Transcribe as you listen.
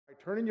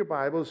Turn in your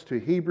Bibles to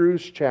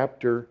Hebrews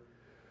chapter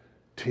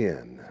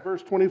 10.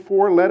 Verse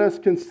 24, let us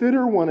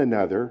consider one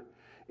another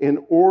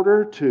in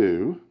order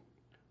to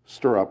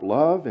stir up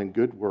love and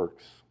good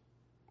works,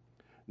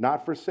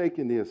 not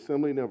forsaking the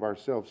assembling of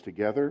ourselves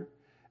together,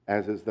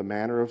 as is the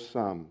manner of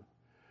some,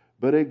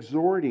 but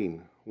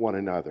exhorting one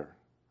another.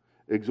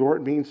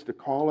 Exhort means to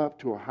call up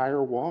to a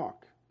higher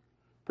walk.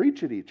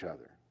 Preach at each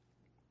other.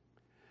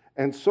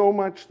 And so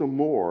much the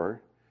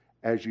more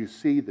as you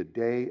see the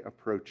day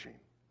approaching.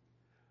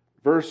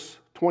 Verse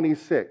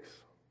 26.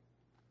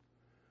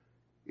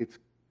 It's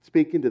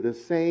speaking to the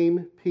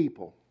same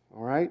people.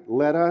 All right?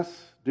 Let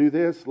us do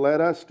this.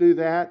 Let us do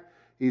that.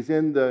 He's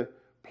in the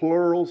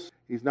plurals.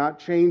 He's not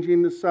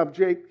changing the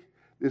subject.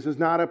 This is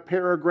not a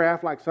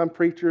paragraph like some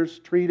preachers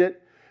treat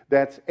it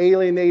that's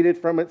alienated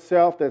from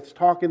itself, that's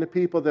talking to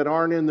people that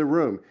aren't in the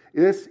room.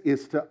 This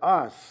is to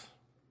us.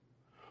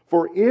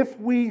 For if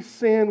we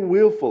sin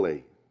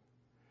willfully,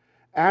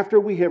 after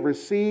we have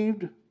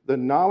received the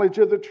knowledge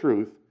of the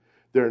truth,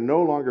 there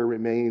no longer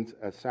remains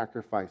a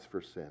sacrifice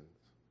for sins.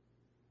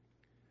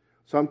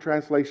 Some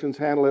translations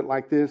handle it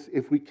like this: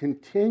 if we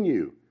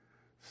continue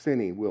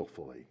sinning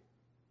willfully.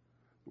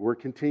 The word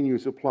continue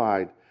is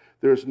applied.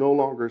 There's no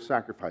longer a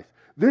sacrifice.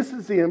 This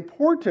is the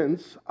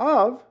importance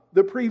of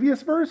the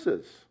previous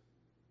verses.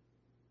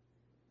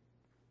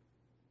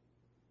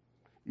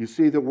 You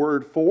see the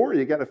word for,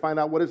 you got to find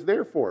out what it's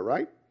there for,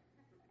 right?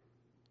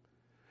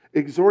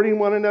 Exhorting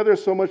one another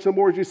so much the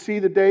more as you see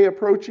the day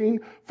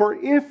approaching. For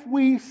if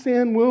we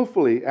sin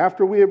willfully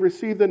after we have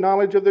received the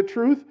knowledge of the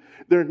truth,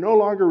 there no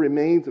longer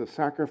remains a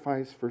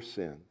sacrifice for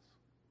sins.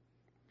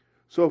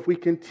 So if we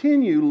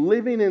continue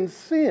living in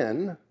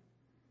sin,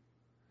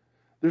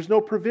 there's no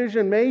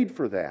provision made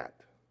for that.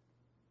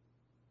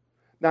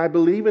 Now, I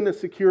believe in the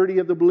security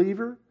of the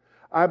believer.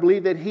 I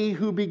believe that he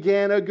who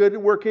began a good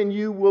work in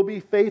you will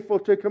be faithful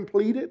to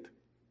complete it.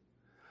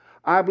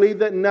 I believe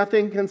that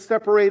nothing can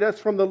separate us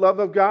from the love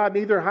of God,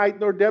 neither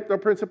height nor depth, nor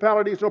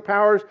principalities, nor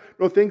powers,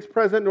 nor things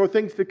present, nor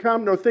things to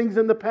come, nor things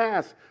in the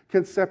past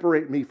can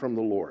separate me from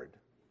the Lord.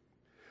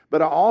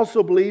 But I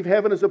also believe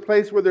heaven is a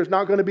place where there's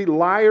not going to be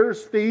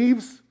liars,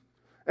 thieves,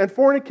 and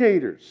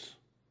fornicators.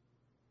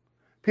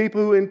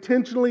 People who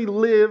intentionally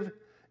live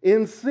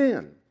in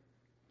sin.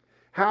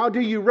 How do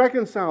you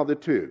reconcile the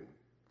two?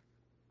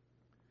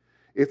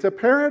 It's a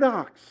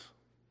paradox.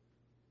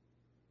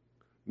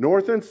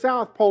 North and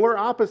south, polar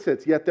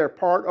opposites, yet they're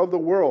part of the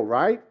world,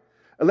 right?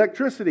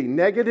 Electricity,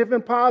 negative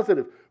and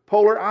positive,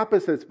 polar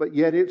opposites, but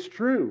yet it's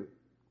true.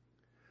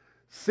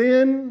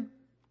 Sin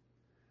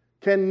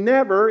can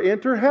never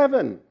enter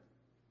heaven.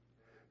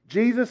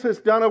 Jesus has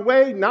done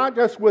away not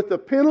just with the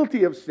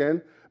penalty of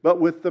sin, but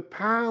with the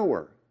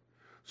power.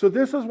 So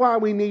this is why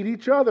we need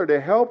each other, to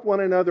help one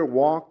another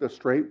walk the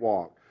straight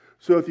walk.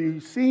 So if you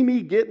see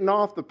me getting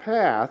off the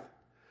path,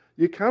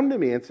 you come to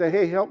me and say,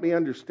 hey, help me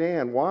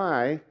understand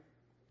why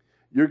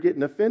you're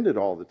getting offended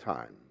all the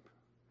time,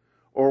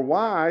 or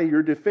why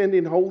you're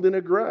defending holding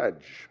a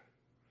grudge,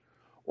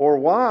 or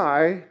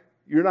why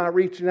you're not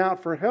reaching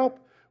out for help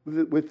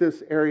with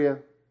this area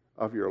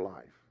of your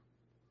life.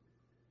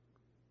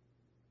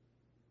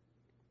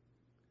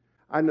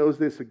 I know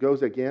this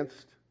goes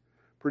against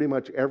pretty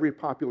much every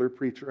popular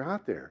preacher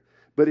out there,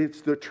 but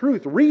it's the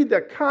truth. Read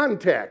the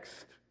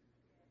context.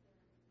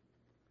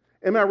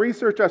 In my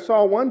research, I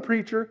saw one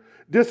preacher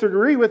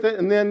disagree with it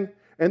and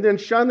then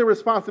shun the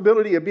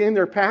responsibility of being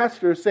their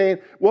pastor, saying,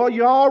 well,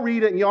 y'all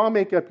read it and y'all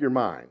make up your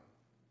mind.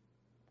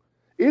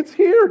 It's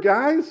here,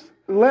 guys.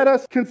 Let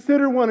us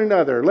consider one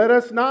another. Let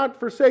us not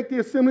forsake the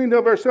assembling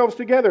of ourselves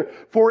together.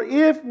 For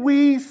if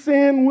we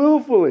sin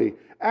willfully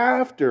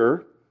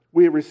after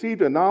we have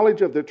received a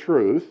knowledge of the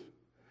truth,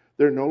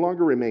 there no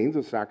longer remains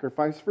a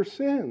sacrifice for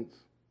sins.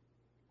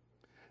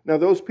 Now,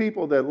 those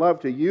people that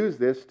love to use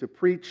this to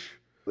preach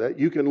that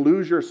you can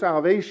lose your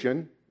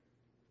salvation,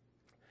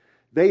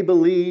 they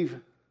believe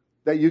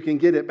that you can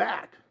get it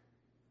back.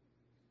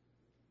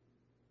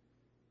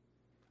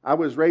 I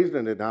was raised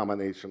in a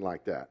denomination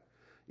like that.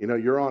 You know,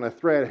 you're on a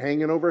thread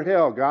hanging over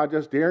hell. God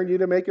just daring you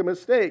to make a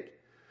mistake.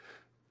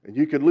 And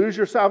you could lose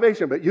your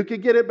salvation, but you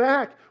could get it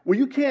back. Well,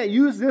 you can't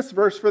use this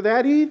verse for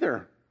that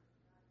either.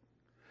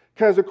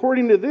 Because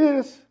according to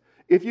this,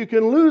 if you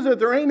can lose it,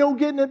 there ain't no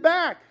getting it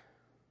back.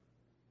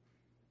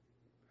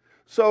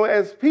 So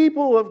as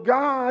people of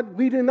God,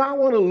 we do not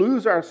want to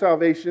lose our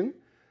salvation.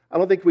 I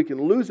don't think we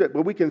can lose it,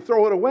 but we can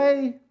throw it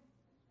away.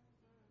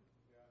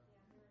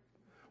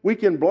 We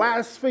can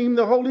blaspheme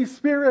the Holy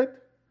Spirit.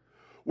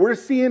 We're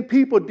seeing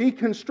people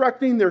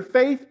deconstructing their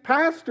faith.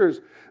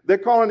 Pastors, they're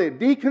calling it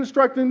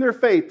deconstructing their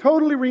faith,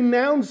 totally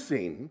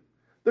renouncing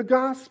the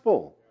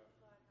gospel.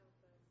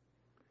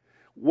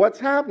 What's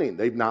happening?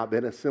 They've not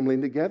been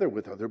assembling together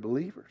with other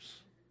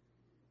believers.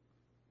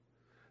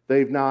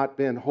 They've not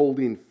been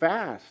holding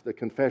fast the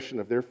confession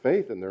of their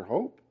faith and their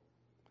hope.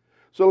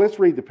 So let's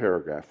read the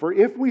paragraph. For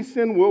if we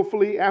sin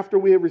willfully after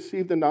we have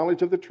received the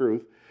knowledge of the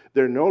truth,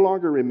 there no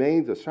longer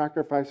remains a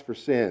sacrifice for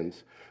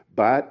sins,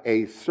 but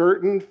a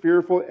certain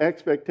fearful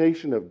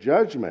expectation of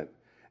judgment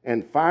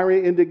and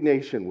fiery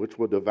indignation which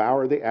will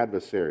devour the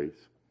adversaries.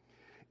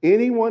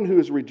 Anyone who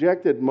has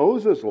rejected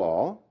Moses'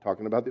 law,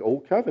 talking about the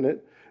old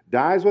covenant,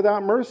 dies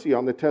without mercy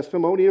on the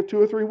testimony of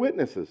 2 or 3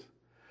 witnesses.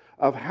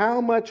 Of how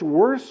much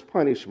worse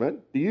punishment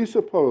do you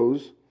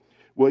suppose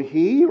will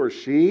he or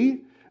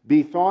she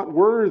be thought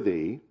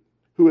worthy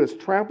who has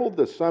trampled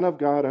the Son of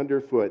God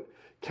underfoot,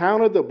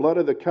 counted the blood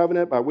of the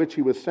covenant by which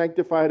he was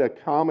sanctified a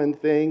common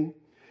thing,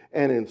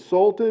 and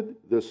insulted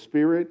the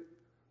Spirit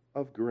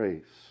of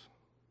grace?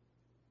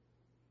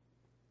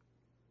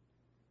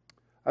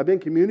 I've been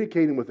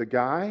communicating with a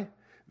guy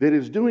that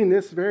is doing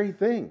this very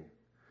thing.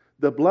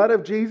 The blood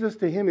of Jesus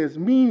to him is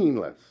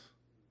meaningless.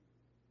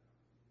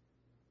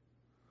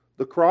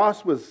 The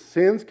cross was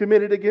sins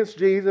committed against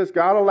Jesus.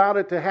 God allowed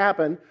it to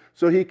happen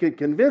so he could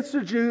convince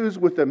the Jews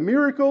with the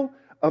miracle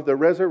of the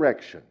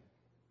resurrection.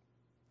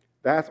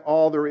 That's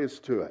all there is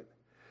to it.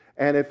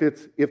 And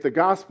if the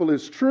gospel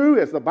is true,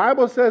 as the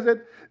Bible says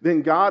it,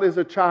 then God is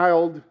a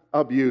child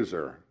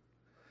abuser.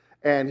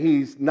 And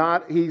he's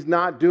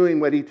not doing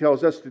what he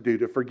tells us to do,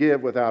 to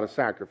forgive without a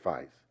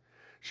sacrifice.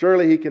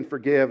 Surely he can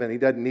forgive, and he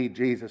doesn't need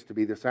Jesus to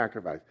be the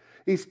sacrifice.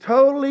 He's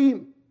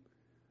totally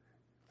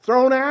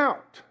thrown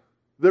out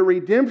the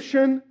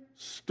redemption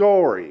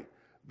story,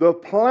 the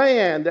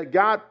plan that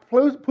God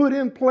put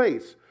in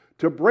place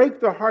to break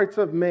the hearts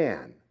of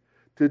man,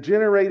 to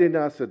generate in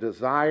us a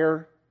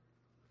desire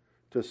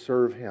to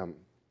serve him.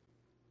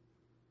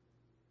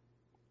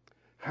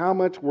 How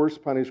much worse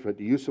punishment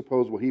do you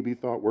suppose will he be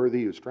thought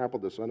worthy who has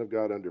trampled the Son of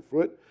God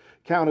underfoot,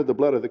 counted the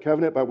blood of the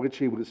covenant by which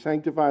he was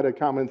sanctified a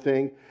common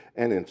thing,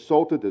 and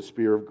insulted the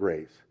Spirit of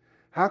grace?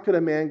 How could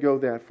a man go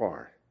that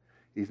far?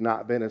 He's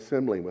not been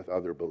assembling with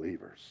other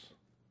believers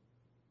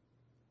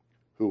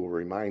who will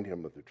remind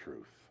him of the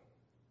truth.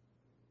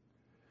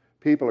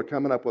 People are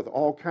coming up with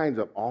all kinds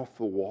of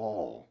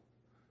off-the-wall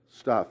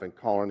stuff and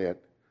calling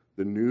it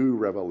the new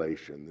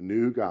revelation, the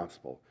new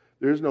gospel.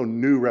 There's no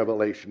new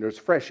revelation. There's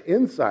fresh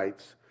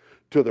insights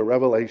to the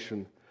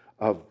revelation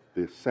of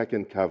the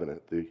second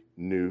covenant, the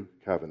new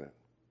covenant.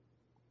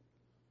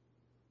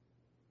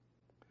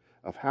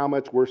 Of how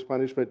much worse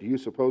punishment do you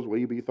suppose will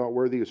you be thought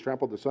worthy who has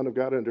trampled the Son of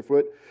God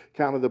underfoot,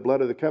 counted the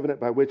blood of the covenant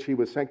by which he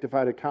was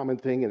sanctified a common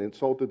thing, and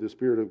insulted the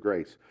Spirit of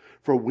grace?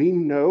 For we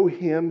know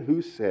him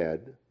who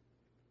said,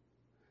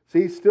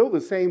 see, still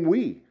the same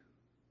we,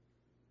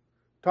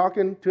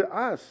 talking to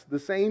us, the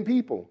same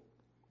people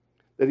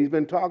that he's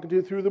been talking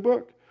to through the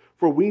book.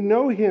 For we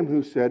know him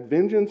who said,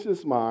 vengeance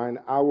is mine,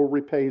 I will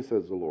repay,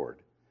 says the Lord.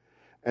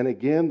 And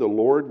again, the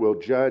Lord will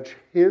judge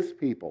his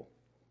people.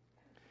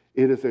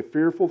 It is a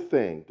fearful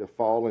thing to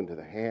fall into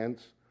the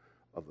hands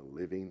of the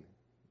living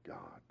God.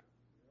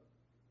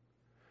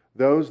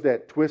 Those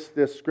that twist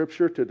this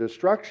scripture to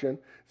destruction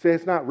say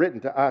it's not written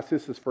to us,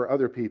 this is for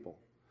other people.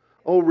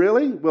 Oh,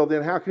 really? Well,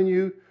 then how can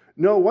you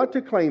know what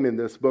to claim in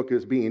this book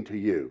as being to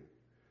you?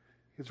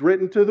 It's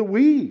written to the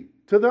we,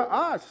 to the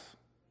us,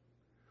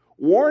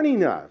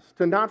 warning us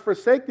to not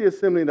forsake the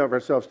assembling of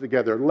ourselves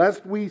together,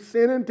 lest we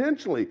sin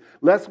intentionally,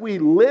 lest we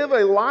live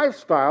a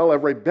lifestyle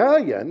of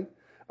rebellion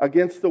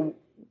against the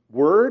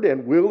word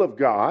and will of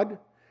God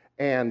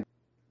and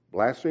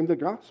blaspheme the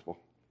gospel.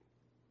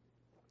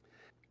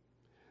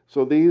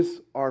 So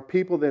these are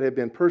people that have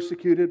been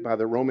persecuted by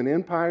the Roman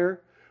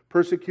Empire,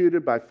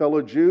 persecuted by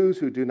fellow Jews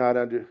who did not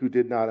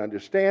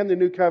understand the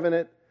new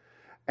covenant,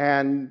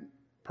 and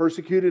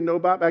persecuted no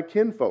doubt by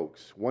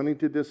kinfolks wanting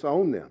to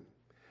disown them.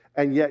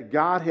 And yet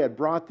God had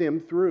brought them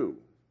through.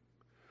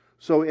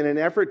 So in an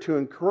effort to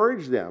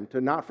encourage them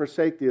to not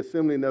forsake the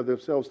assembling of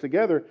themselves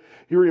together,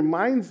 he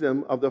reminds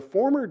them of the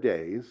former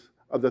days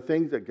of the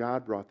things that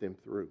God brought them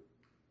through.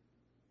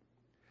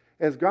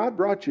 Has God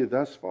brought you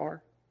thus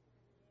far?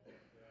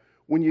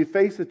 When you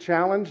face a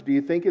challenge, do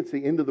you think it's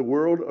the end of the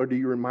world, or do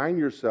you remind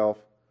yourself,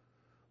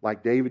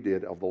 like David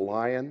did, of the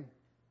lion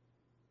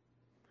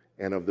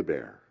and of the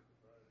bear?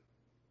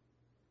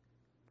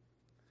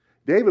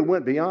 David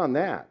went beyond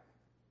that.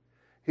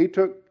 He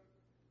took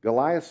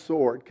Goliath's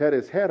sword, cut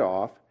his head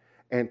off,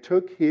 and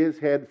took his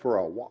head for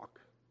a walk.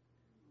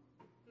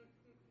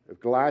 If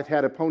Goliath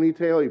had a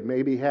ponytail, he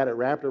maybe had it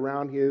wrapped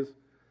around his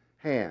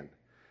hand.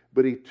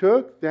 But he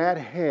took that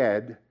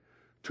head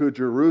to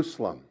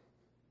Jerusalem,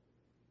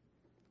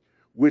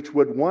 which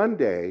would one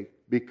day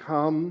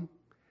become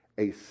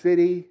a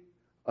city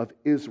of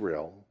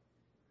Israel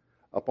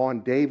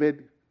upon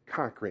David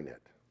conquering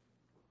it.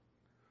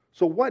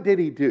 So what did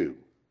he do?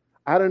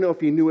 I don't know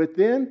if he knew it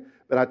then,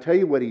 but I'll tell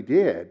you what he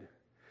did.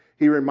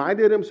 He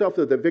reminded himself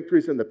of the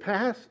victories in the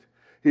past.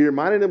 He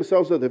reminded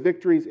himself of the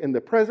victories in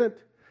the present.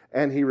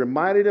 And he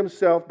reminded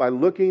himself by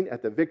looking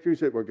at the victories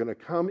that were going to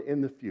come in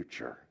the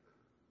future.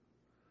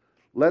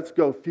 Let's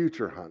go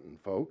future hunting,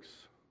 folks.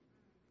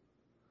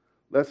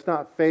 Let's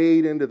not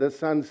fade into the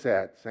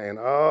sunset saying,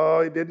 oh,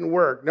 it didn't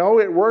work. No,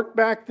 it worked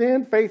back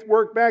then. Faith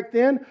worked back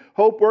then.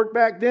 Hope worked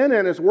back then.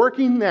 And it's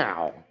working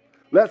now.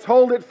 Let's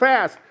hold it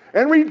fast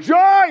and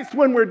rejoice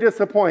when we're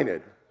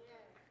disappointed.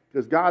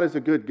 Because God is a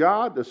good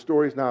God. The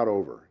story's not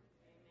over.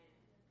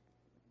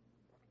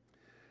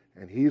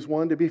 And he's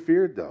one to be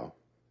feared, though.